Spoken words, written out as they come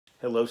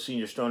Hello,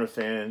 Senior Stoner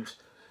fans.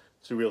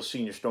 It's the real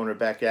Senior Stoner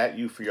back at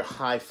you for your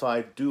high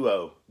five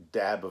duo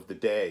dab of the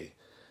day.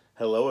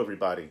 Hello,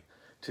 everybody.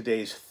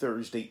 Today's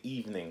Thursday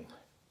evening.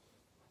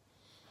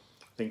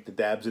 I think the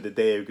dabs of the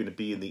day are going to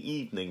be in the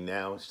evening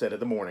now instead of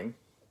the morning.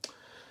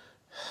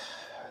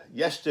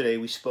 Yesterday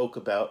we spoke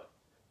about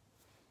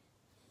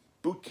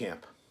boot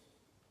camp.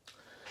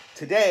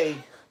 Today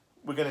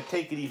we're going to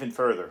take it even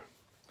further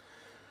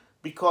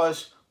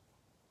because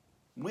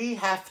we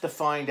have to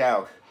find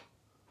out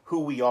who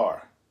we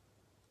are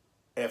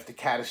after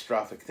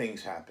catastrophic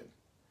things happen.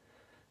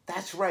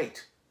 That's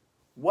right.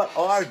 What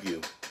are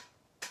you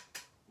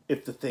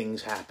if the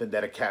things happen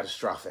that are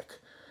catastrophic?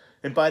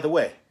 And by the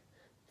way,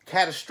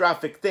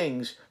 catastrophic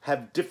things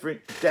have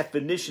different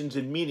definitions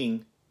and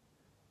meaning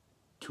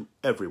to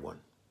everyone.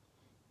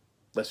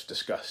 Let's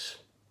discuss.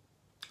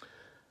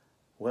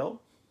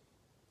 Well,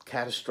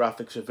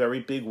 catastrophic's a very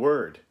big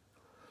word.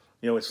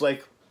 You know, it's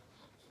like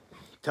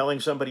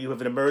telling somebody you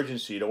have an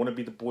emergency. You don't want to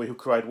be the boy who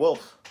cried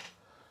wolf.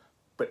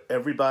 But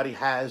everybody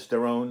has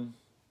their own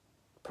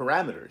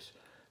parameters.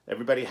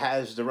 Everybody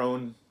has their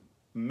own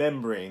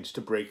membranes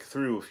to break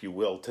through, if you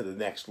will, to the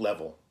next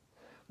level.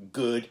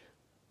 Good,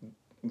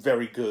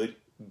 very good,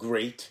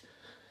 great.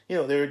 You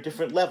know, there are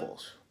different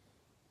levels.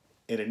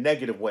 In a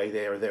negative way,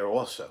 they are there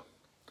also.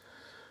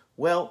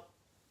 Well,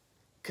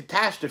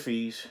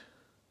 catastrophes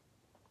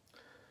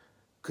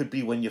could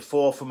be when you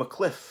fall from a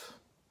cliff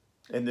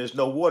and there's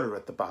no water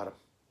at the bottom.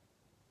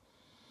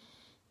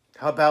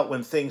 How about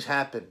when things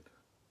happen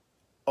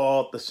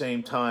all at the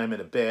same time in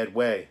a bad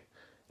way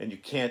and you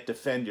can't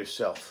defend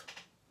yourself?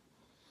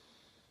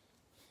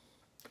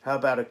 How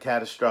about a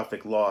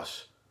catastrophic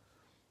loss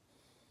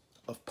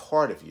of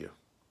part of you?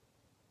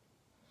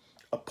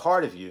 A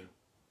part of you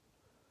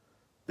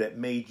that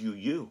made you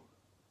you.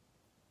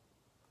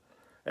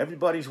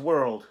 Everybody's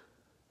world,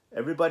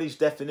 everybody's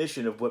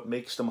definition of what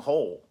makes them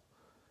whole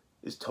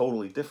is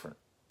totally different.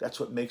 That's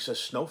what makes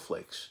us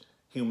snowflakes,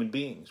 human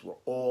beings. We're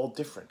all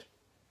different.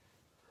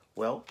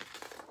 Well,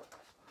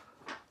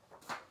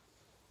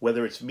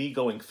 whether it's me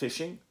going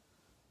fishing,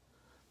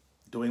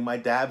 doing my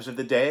dabs of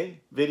the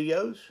day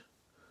videos,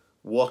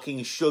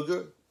 walking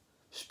sugar,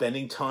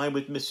 spending time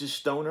with Mrs.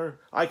 Stoner,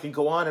 I can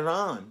go on and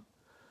on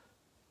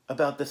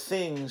about the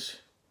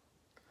things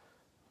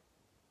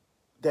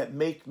that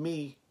make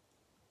me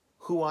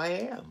who I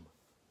am.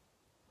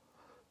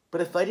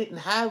 But if I didn't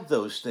have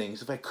those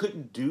things, if I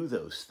couldn't do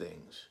those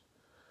things,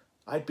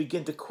 I'd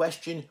begin to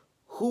question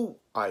who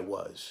I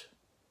was.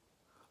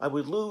 I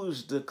would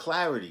lose the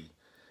clarity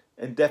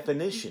and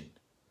definition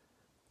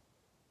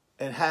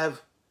and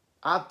have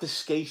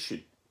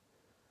obfuscation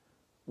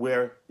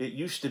where it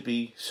used to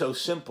be so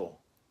simple.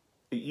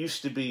 It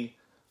used to be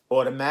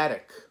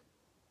automatic.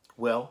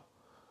 Well,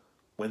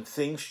 when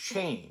things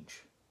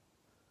change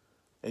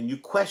and you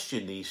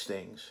question these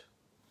things,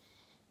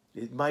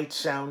 it might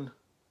sound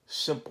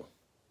simple,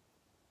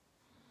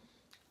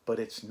 but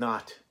it's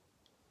not.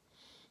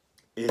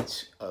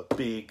 It's a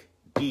big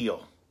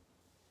deal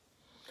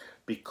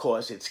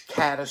because it's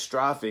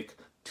catastrophic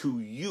to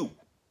you.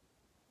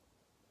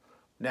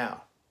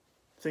 Now,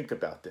 think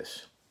about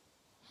this.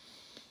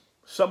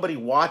 Somebody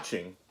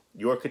watching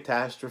your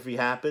catastrophe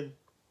happen,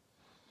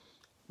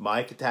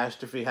 my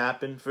catastrophe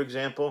happen, for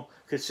example,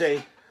 could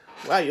say,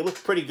 wow, you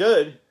look pretty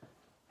good.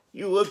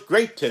 You look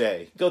great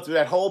today. Go through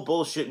that whole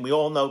bullshit, and we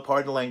all know,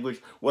 pardon the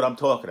language, what I'm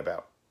talking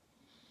about.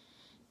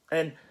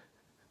 And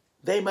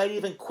they might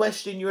even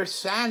question your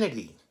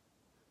sanity.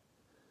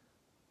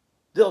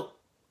 They'll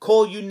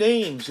call you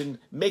names and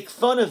make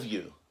fun of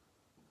you.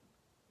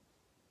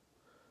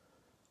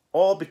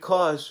 All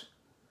because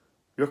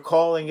you're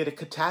calling it a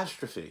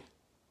catastrophe.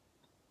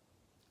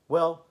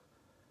 Well,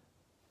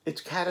 it's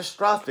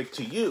catastrophic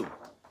to you.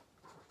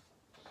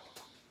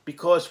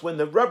 Because when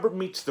the rubber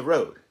meets the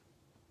road,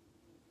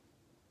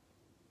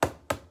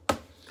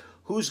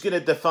 who's going to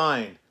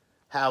define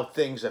how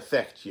things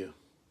affect you?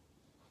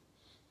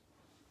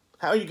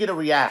 How are you going to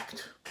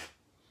react?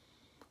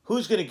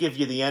 Who's going to give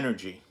you the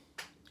energy?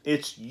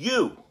 It's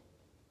you.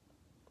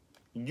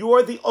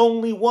 You're the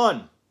only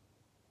one.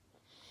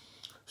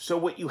 So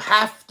what you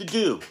have to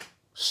do,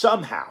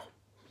 somehow,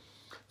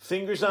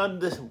 fingers on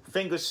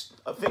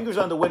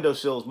the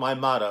windowsill is my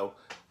motto.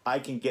 I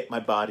can get my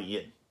body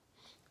in.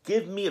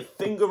 Give me a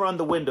finger on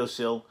the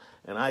windowsill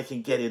and I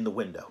can get in the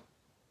window.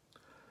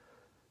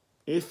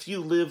 If you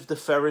live the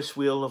Ferris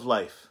wheel of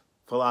life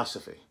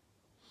philosophy,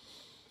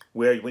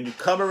 where when you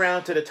come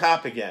around to the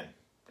top again,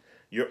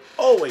 you're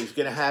always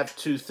going to have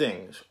two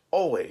things.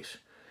 Always.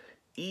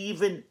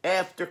 Even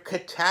after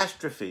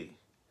catastrophe,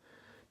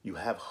 you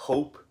have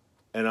hope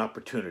and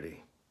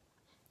opportunity.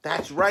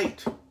 That's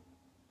right.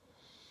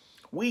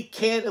 We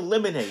can't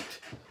eliminate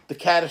the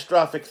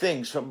catastrophic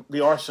things from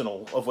the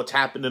arsenal of what's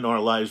happened in our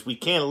lives. We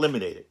can't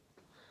eliminate it.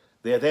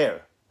 They're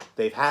there.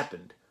 They've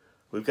happened.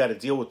 We've got to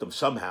deal with them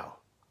somehow.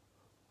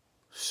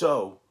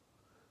 So,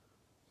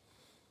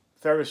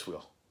 Ferris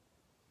wheel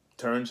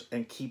turns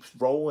and keeps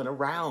rolling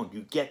around.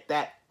 You get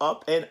that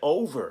up and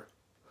over.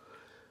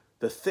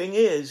 The thing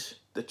is,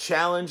 the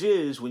challenge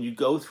is when you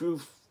go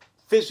through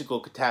physical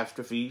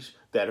catastrophes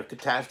that are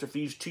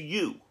catastrophes to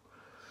you.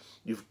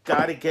 You've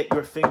got to get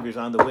your fingers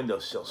on the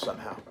windowsill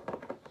somehow.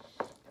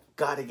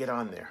 Got to get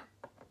on there.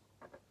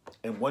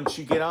 And once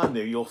you get on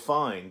there, you'll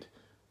find,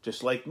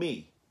 just like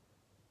me,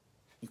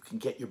 you can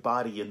get your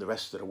body in the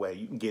rest of the way.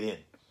 You can get in.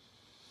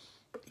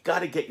 But you got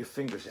to get your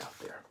fingers out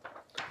there.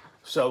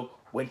 So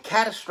when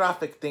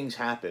catastrophic things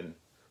happen,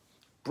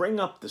 bring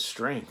up the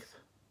strength.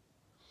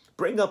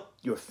 Bring up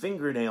your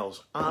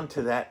fingernails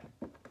onto that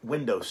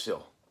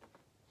windowsill.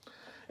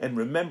 And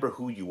remember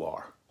who you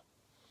are.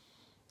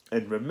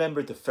 And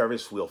remember the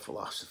Ferris wheel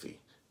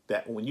philosophy,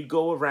 that when you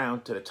go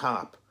around to the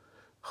top,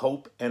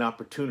 hope and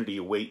opportunity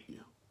await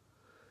you.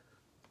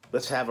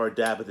 Let's have our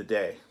dab of the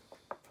day.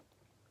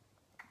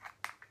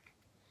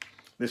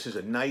 This is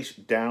a nice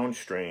down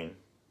strain,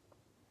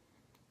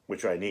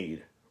 which I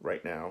need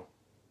right now.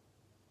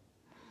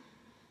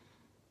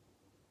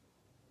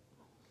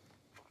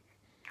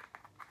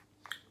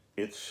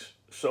 It's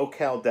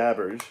SoCal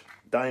Dabbers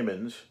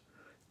Diamonds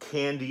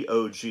Candy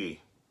OG,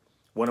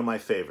 one of my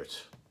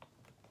favorites.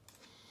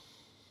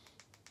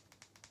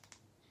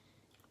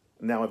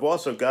 Now I've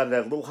also got it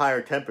at a little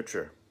higher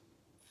temperature.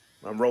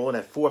 I'm rolling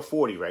at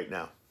 440 right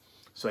now,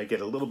 so I get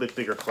a little bit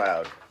bigger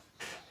cloud.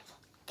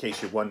 In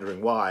case you're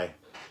wondering why,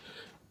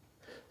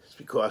 it's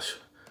because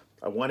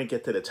I want to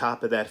get to the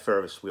top of that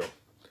Ferris wheel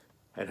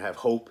and have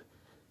hope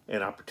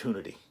and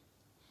opportunity.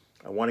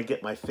 I want to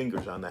get my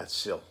fingers on that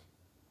sill.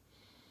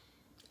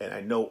 And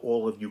I know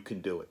all of you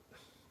can do it.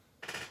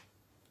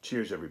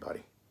 Cheers,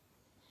 everybody.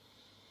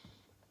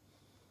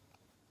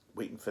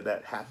 Waiting for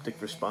that haptic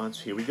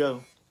response. Here we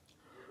go.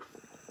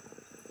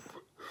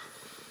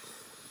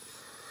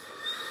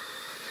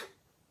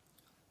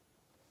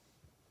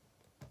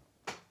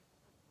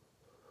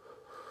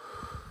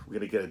 We're going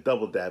to get a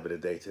double dab of the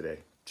day today.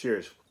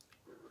 Cheers.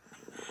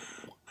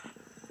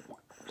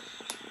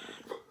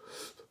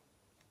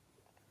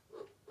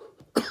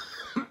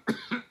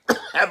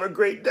 Have a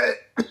great day.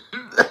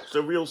 It's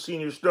a real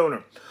senior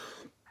stoner.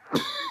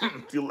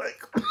 If you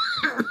like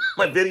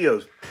my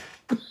videos,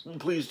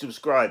 please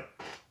subscribe.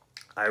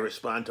 I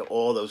respond to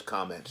all those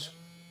comments.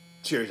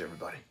 Cheers,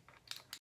 everybody.